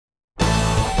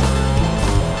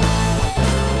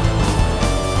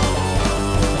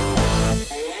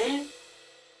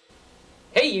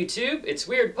YouTube, it's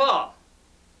Weird Paul.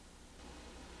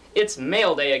 It's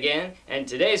mail day again, and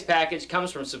today's package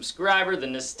comes from subscriber the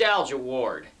Nostalgia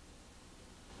Ward.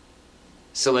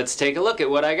 So let's take a look at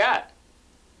what I got.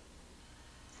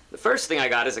 The first thing I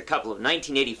got is a couple of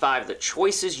 1985 The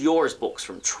Choice Is Yours books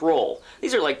from Troll.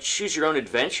 These are like choose your own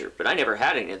adventure, but I never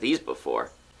had any of these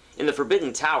before. In the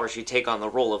Forbidden Towers you take on the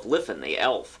role of Liffen the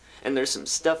elf, and there's some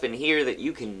stuff in here that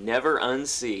you can never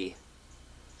unsee.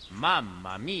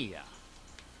 Mamma mia!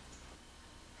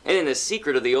 And in The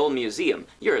Secret of the Old Museum,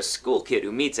 you're a school kid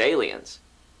who meets aliens.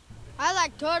 I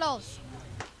like turtles.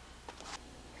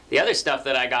 The other stuff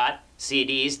that I got,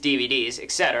 CDs, DVDs,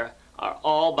 etc., are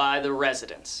all by The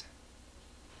Residents.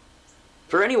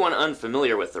 For anyone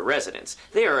unfamiliar with The Residents,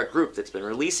 they are a group that's been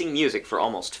releasing music for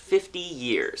almost 50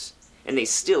 years, and they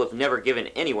still have never given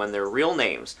anyone their real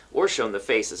names or shown the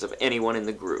faces of anyone in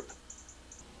the group.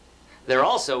 They're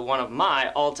also one of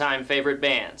my all-time favorite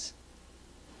bands.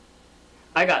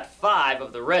 I got 5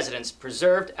 of The Residents'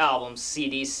 preserved album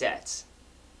CD sets.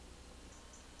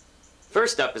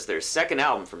 First up is their second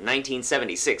album from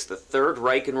 1976, The Third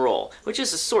Reich and Roll, which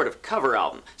is a sort of cover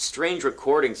album, strange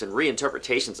recordings and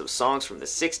reinterpretations of songs from the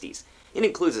 60s. It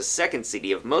includes a second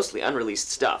CD of mostly unreleased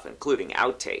stuff, including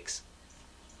outtakes.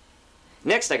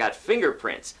 Next I got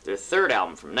Fingerprints, their third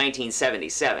album from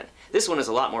 1977. This one is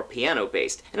a lot more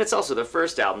piano-based, and it's also the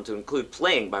first album to include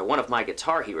playing by one of my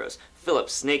guitar heroes, Philip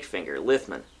Snakefinger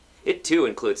Lithman. It too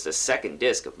includes the second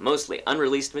disc of mostly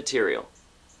unreleased material.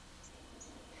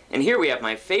 And here we have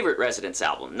my favorite Residents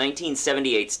album,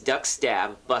 1978's Duck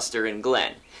Stab, Buster, and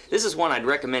Glenn. This is one I'd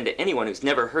recommend to anyone who's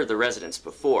never heard the Residents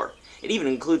before. It even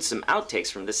includes some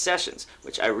outtakes from the sessions,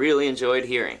 which I really enjoyed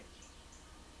hearing.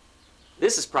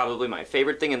 This is probably my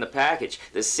favorite thing in the package,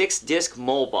 the 6-disc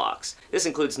Mole Box. This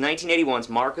includes 1981's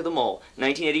Mark of the Mole,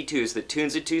 1982's The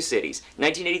Tunes of Two Cities,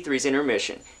 1983's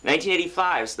Intermission,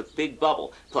 1985's The Big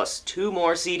Bubble, plus 2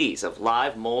 more CDs of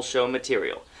live Mole Show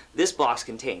material. This box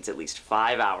contains at least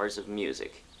 5 hours of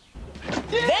music.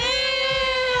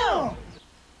 Damn!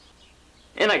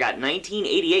 And I got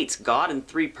 1988's God in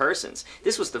Three Persons.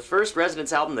 This was the first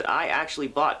Residents album that I actually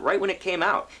bought right when it came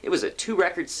out. It was a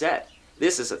 2-record set.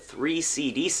 This is a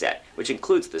 3-CD set, which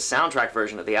includes the soundtrack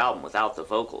version of the album without the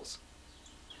vocals.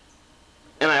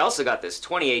 And I also got this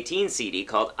 2018 CD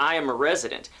called I Am a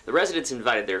Resident. The Residents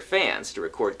invited their fans to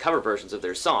record cover versions of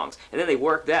their songs, and then they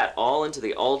worked that all into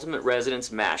the Ultimate Residents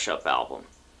Mashup album.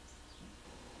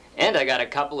 And I got a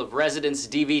couple of Residents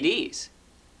DVDs.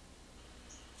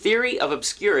 Theory of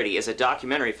Obscurity is a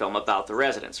documentary film about the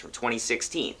Residents from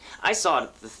 2016. I saw it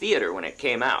at the theater when it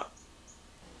came out.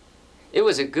 It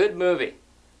was a good movie,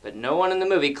 but no one in the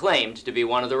movie claimed to be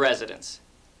one of the Residents.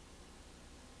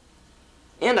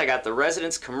 And I got the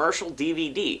Residents commercial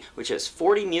DVD, which has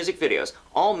 40 music videos,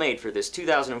 all made for this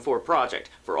 2004 project,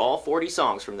 for all 40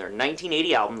 songs from their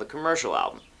 1980 album, The Commercial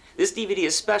Album. This DVD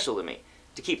is special to me,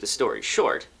 to keep the story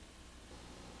short.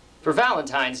 For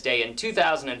Valentine's Day in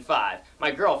 2005,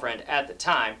 my girlfriend at the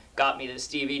time got me this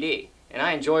DVD, and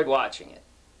I enjoyed watching it.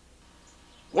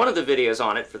 One of the videos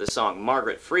on it for the song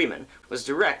Margaret Freeman was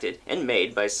directed and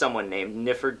made by someone named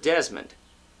Niffer Desmond.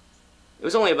 It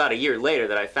was only about a year later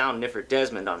that I found Niffer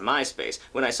Desmond on MySpace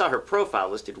when I saw her profile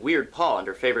listed Weird Paul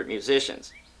under favorite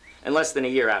musicians. And less than a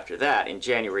year after that, in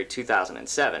January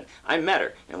 2007, I met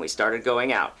her and we started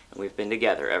going out, and we've been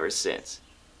together ever since.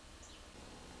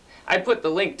 I put the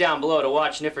link down below to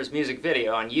watch Niffer's music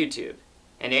video on YouTube.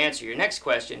 And to answer your next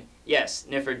question, yes,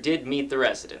 Niffer did meet the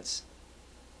Residents.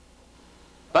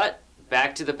 But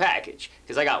back to the package,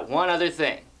 because I got one other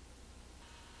thing.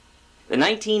 The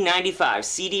 1995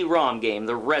 CD-ROM game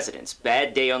The Residents,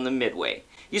 Bad Day on the Midway.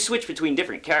 You switch between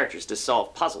different characters to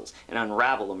solve puzzles and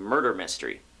unravel a murder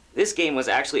mystery. This game was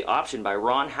actually optioned by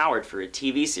Ron Howard for a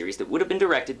TV series that would have been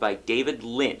directed by David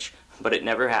Lynch, but it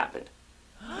never happened.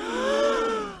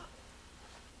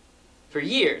 For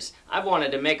years, I've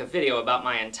wanted to make a video about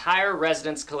my entire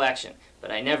Residents collection,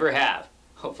 but I never have.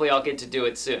 Hopefully I'll get to do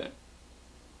it soon.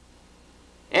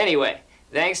 Anyway,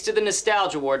 thanks to the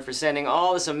Nostalgia Ward for sending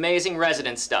all this amazing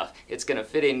Residents stuff. It's gonna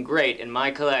fit in great in my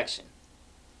collection.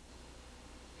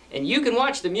 And you can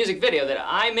watch the music video that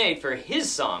I made for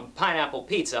his song, Pineapple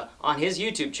Pizza, on his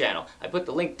YouTube channel. I put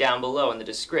the link down below in the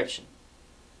description.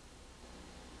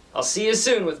 I'll see you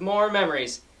soon with more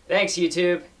memories. Thanks,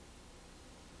 YouTube.